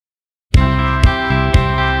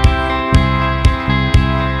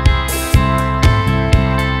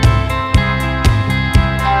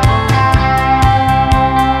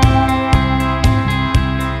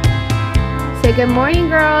Good morning,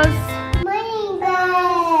 girls. Morning,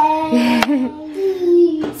 guys.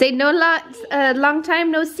 Say long time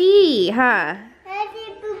no see, huh?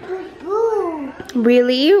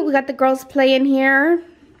 Really? We got the girls playing here.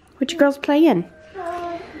 What you girls playing?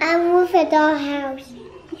 I'm with a dollhouse.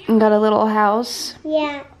 We got a little house.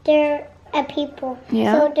 Yeah, they're people.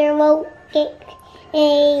 Yeah. So there won't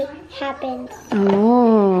it happens.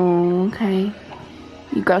 Oh, okay.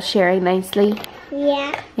 You girls sharing nicely?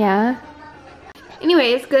 Yeah. Yeah.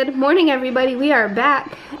 Anyways, good morning, everybody. We are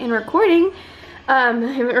back and recording. I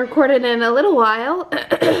haven't recorded in a little while,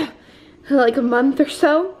 like a month or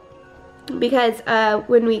so, because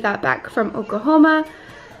when we got back from Oklahoma,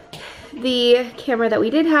 the camera that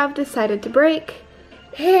we did have decided to break.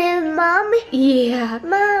 Mom? Yeah.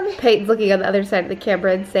 Mom? Peyton's looking on the other side of the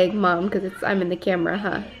camera and saying mom because I'm in the camera,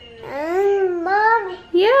 huh? Mom?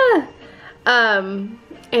 Yeah.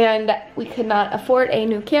 And we could not afford a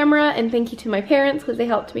new camera, and thank you to my parents because they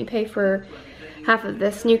helped me pay for half of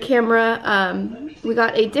this new camera. We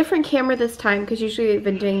got a different camera this time because usually we've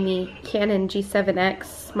been doing the Canon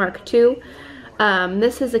G7X Mark II.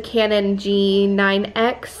 This is a Canon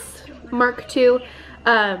G9X Mark II.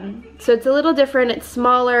 So it's a little different. It's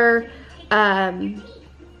smaller. It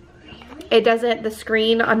doesn't, the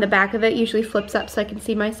screen on the back of it usually flips up so I can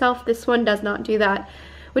see myself. This one does not do that,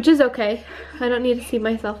 which is okay. I don't need to see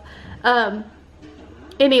myself.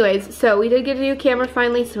 Anyways, so we did get a new camera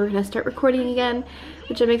finally, so we're gonna start recording again,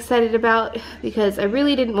 which I'm excited about because I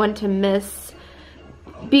really didn't want to miss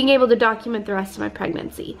being able to document the rest of my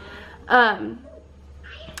pregnancy. So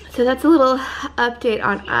that's a little update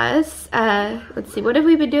on us. Let's see, what have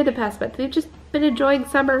we been doing the past month? We've just been enjoying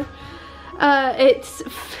summer. It's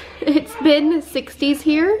been 60s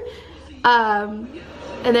here.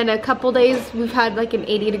 And then a couple days we've had like an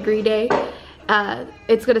 80-degree day.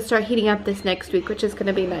 It's gonna start heating up this next week, which is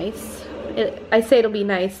gonna be nice. I say it'll be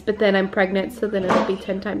nice, but then I'm pregnant, so then it'll be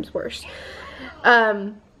 10 times worse.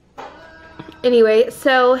 Anyway,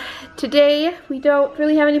 so today we don't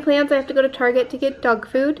really have any plans. I have to go to Target to get dog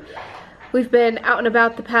food. We've been out and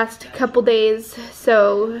about the past couple days,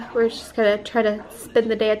 so we're just gonna try to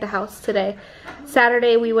spend the day at the house today.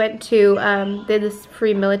 Saturday we went to, did this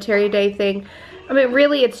free military day thing. I mean,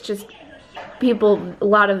 really it's just people, a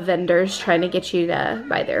lot of vendors trying to get you to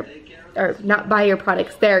buy their, or not buy your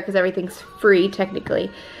products there because everything's free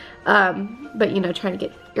technically. But you know, trying to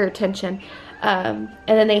get your attention. And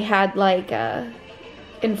then they had like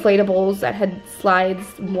inflatables that had slides,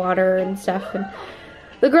 and water and stuff. And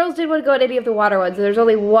the girls didn't want to go at any of the water ones. There's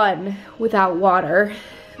only one without water,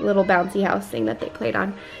 little bouncy house thing that they played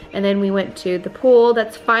on. And then we went to the pool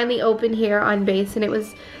that's finally open here on base, and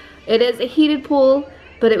it is a heated pool,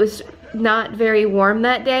 but it was not very warm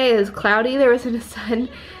that day. It was cloudy, there wasn't a sun,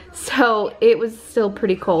 so it was still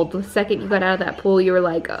pretty cold. The second you got out of that pool, you were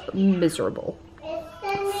like miserable.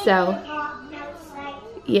 So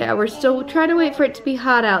yeah, we're still trying to wait for it to be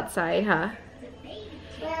hot outside, huh? Well,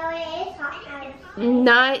 it is hot out.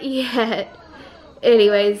 Not yet.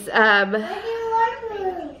 Anyways,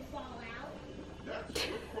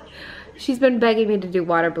 she's been begging me to do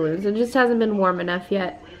water balloons. It just hasn't been warm enough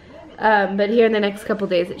yet. But here in the next couple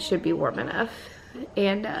days it should be warm enough.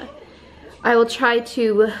 And I will try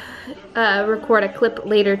to record a clip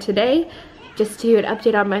later today just to do an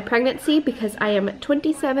update on my pregnancy because I am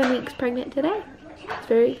 27 weeks pregnant today. It's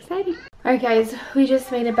very exciting. Alright guys, we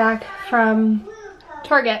just made it back from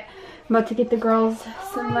Target. I'm about to get the girls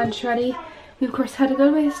some lunch ready. We of course had to go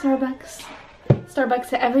to my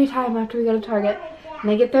Starbucks every time after we go to Target. And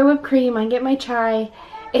I get their whipped cream, I get my chai,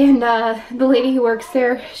 and the lady who works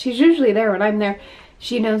there, she's usually there when I'm there.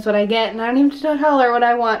 She knows what I get, and I don't even have to tell her what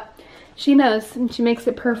I want. She knows, and she makes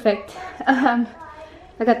it perfect. I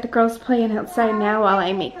got the girls playing outside now while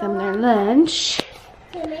I make them their lunch.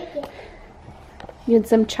 You need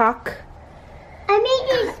some chalk? I'm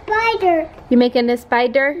making a spider. You making a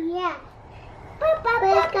spider? Yeah. But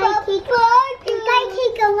it's gonna take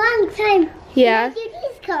a long time. Yeah. Do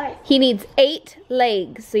these cards. He needs 8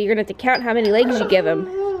 legs, so you're gonna have to count how many legs you give him.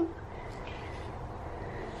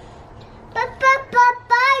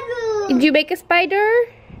 Did you make a spider?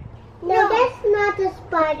 No, that's not a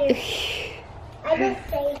spider. I didn't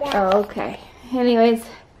say that. Oh, okay. Anyways,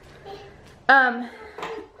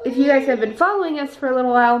 if you guys have been following us for a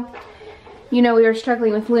little while, you know we were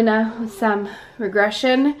struggling with Luna with some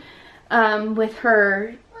regression, with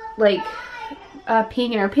her like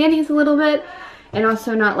peeing in her panties a little bit, and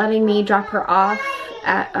also not letting me drop her off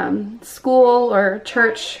at school or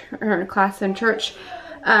church, or in class in church.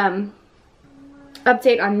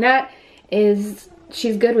 Update on that is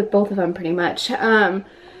she's good with both of them pretty much.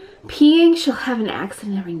 peeing, she'll have an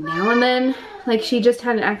accident every now and then. Like she just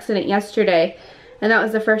had an accident yesterday, and that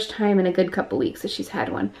was the first time in a good couple weeks that she's had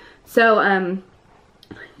one. So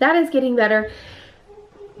that is getting better.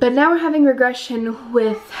 But now we're having regression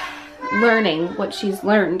with learning what she's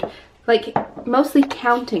learned. Like mostly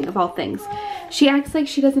counting of all things. She acts like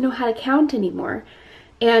she doesn't know how to count anymore.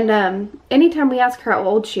 And anytime we ask her how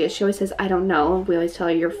old she is, she always says, I don't know. We always tell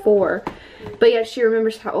her, you're 4. But yet she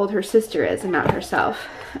remembers how old her sister is and not herself.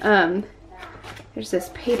 There's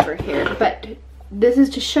this paper here. But this is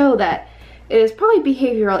to show that it is probably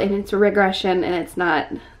behavioral and it's a regression, and it's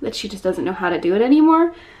not that she just doesn't know how to do it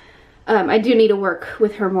anymore. I do need to work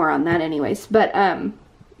with her more on that anyways. But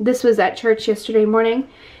this was at church yesterday morning,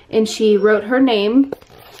 and she wrote her name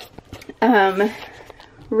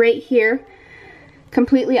right here.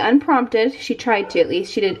 Completely unprompted. She tried to, at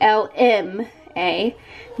least. She did L-M-A.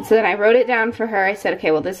 And so then I wrote it down for her. I said,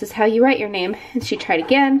 okay, well, this is how you write your name. And she tried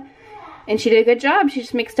again. And she did a good job. She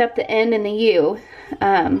just mixed up the N and the U.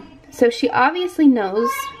 So she obviously knows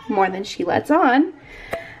more than she lets on.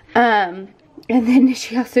 And then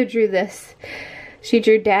she also drew this. She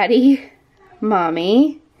drew Daddy,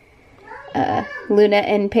 Mommy, Luna,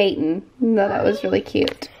 and Peyton. No, that was really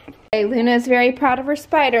cute. Okay, Luna's very proud of her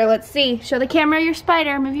spider. Let's see. Show the camera your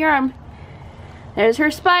spider. Move your arm. There's her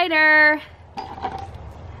spider.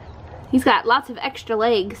 He's got lots of extra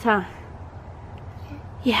legs, huh?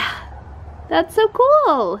 Yeah. That's so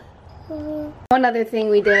cool. One other thing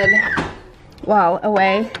we did while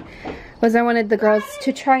away was I wanted the girls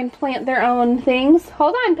to try and plant their own things.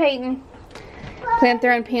 Hold on, Peyton. Plant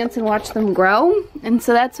their own plants and watch them grow. And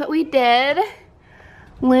so that's what we did.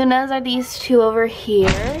 Luna's are these two over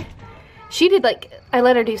here. She did like, I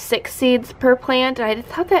let her do 6 seeds per plant. And I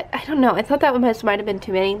thought that, I don't know, I thought that one might have been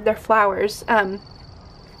too many. They're flowers. And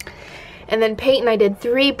then Peyton, I did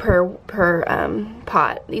 3 per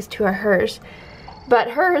pot. These 2 are hers.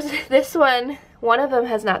 But hers, this one of them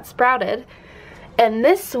has not sprouted. And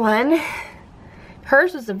this one,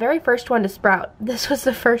 hers was the very first one to sprout. This was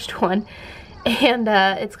the first one. And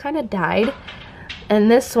it's kind of died. And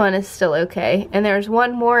this one is still okay. And there's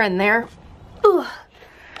one more in there. Ooh.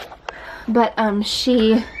 But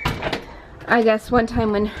she, I guess one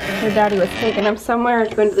time when her daddy was taking him somewhere,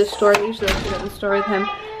 going to the store, usually I go to the store with him,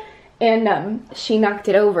 and she knocked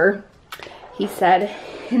it over, he said.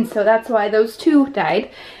 And so that's why those 2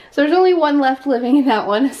 died. So there's only 1 left living in that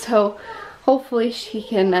one, so hopefully she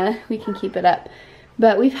can, we can keep it up.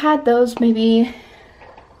 But we've had those maybe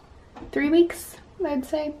 3 weeks, I'd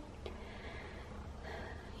say.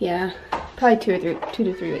 Yeah, probably 2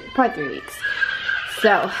 to 3 weeks, probably 3 weeks.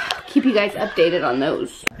 So, keep you guys updated on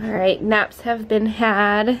those. Alright, naps have been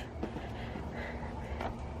had.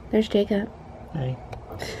 There's Jacob. Hi.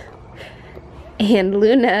 And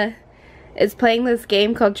Luna is playing this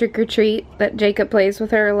game called Trick or Treat that Jacob plays with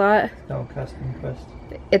her a lot. No, Costume Quest.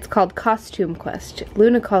 It's called Costume Quest.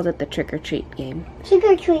 Luna calls it the Trick or Treat game. Trick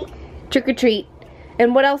or treat. Trick or Treat.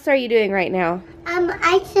 And what else are you doing right now?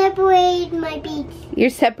 I separated my beads. You're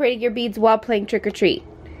separating your beads while playing Trick or Treat.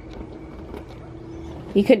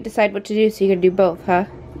 You couldn't decide what to do, so you're gonna do both, huh?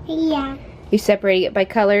 Yeah. You're separating it by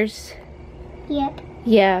colors? Yep.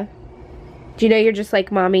 Yeah. Do you know you're just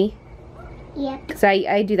like Mommy? Yep. Because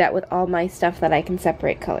I do that with all my stuff that I can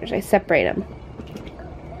separate colors. I separate them.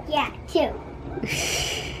 Yeah, too.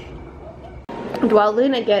 While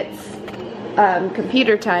Luna gets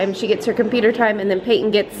computer time, she gets her computer time, and then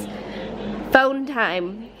Peyton gets phone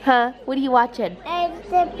time. Huh? What are you watching?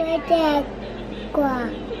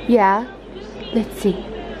 Yeah? Let's see.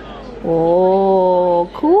 Oh,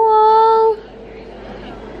 cool.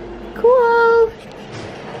 Cool.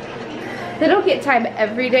 They don't get time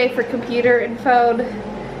every day for computer and phone,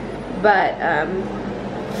 but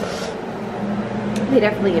they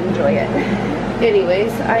definitely enjoy it.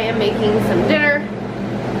 Anyways, I am making some dinner.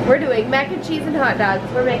 We're doing mac and cheese and hot dogs.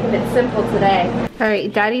 We're making it simple today. All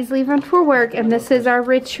right, Daddy's leaving for work, and this is our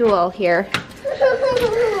ritual here.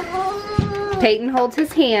 Peyton holds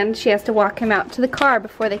his hand. She has to walk him out to the car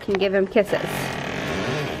before they can give him kisses.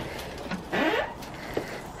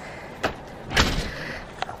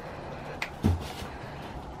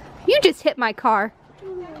 You just hit my car.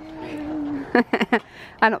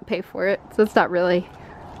 I don't pay for it, so it's not really.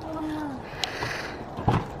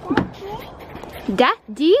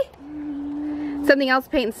 Daddy? Something else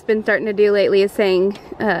Peyton's been starting to do lately is saying,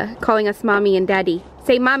 calling us Mommy and Daddy.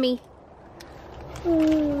 Say Mommy.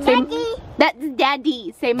 Daddy. That's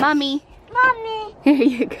Daddy. Say Mommy. Mommy. Here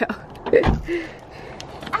you go.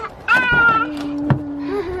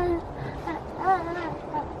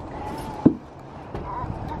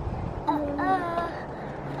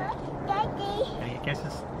 Daddy. Any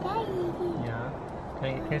kisses? Daddy.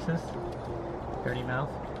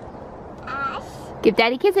 Give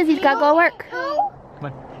Daddy kisses. He's got to go to work. Go.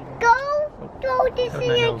 Come on. Go this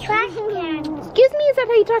in your trash can. Excuse me, is that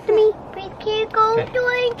how you talk to me? Please, can you go Okay. to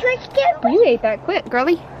your trash can? You ate that quick,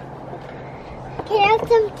 girly. Can I have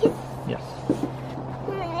some kisses? Yes.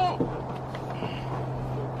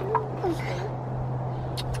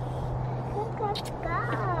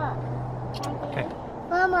 Okay.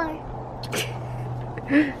 One more.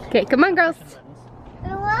 Okay, come on, girls.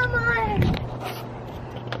 One more.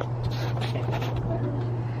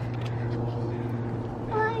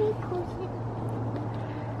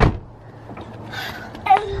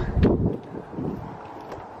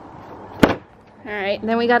 Alright,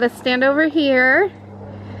 then we gotta stand over here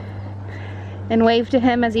and wave to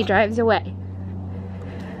him as he drives away.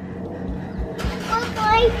 Oh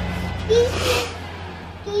boy,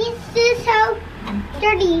 these is so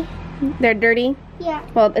dirty. They're dirty? Yeah.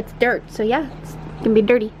 Well, it's dirt, so yeah, it's gonna be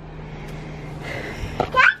dirty.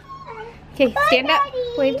 Okay, Bye, stand up.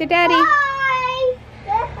 Daddy. Wave to Daddy.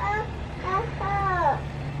 Bye.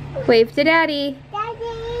 Wave to Daddy.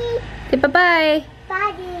 Daddy. Say bye-bye.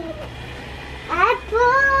 Daddy. Apple.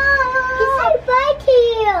 He said bye to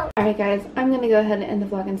you. Alright guys, I'm gonna go ahead and end the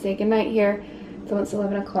vlog and say goodnight here. It's almost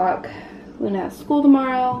 11 o'clock. Luna has school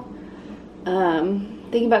tomorrow.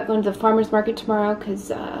 Thinking about going to the farmer's market tomorrow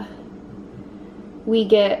because we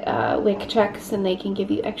get WIC checks and they can give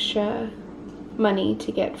you extra money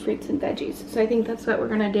to get fruits and veggies. So I think that's what we're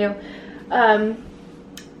gonna do.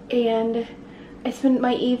 And I spent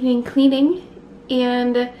my evening cleaning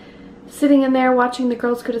and sitting in there watching the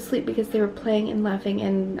girls go to sleep because they were playing and laughing,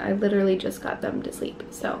 and I literally just got them to sleep.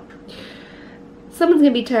 So someone's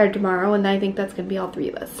gonna be tired tomorrow, and I think that's gonna be all three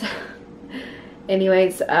of us.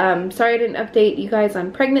 Anyways, sorry I didn't update you guys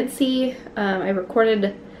on pregnancy.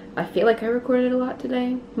 I feel like I recorded a lot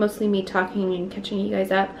today, mostly me talking and catching you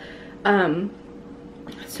guys up.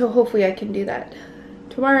 So hopefully I can do that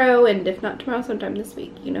tomorrow, and if not tomorrow, sometime this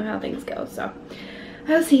week. You know how things go. So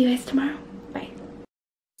I'll see you guys tomorrow.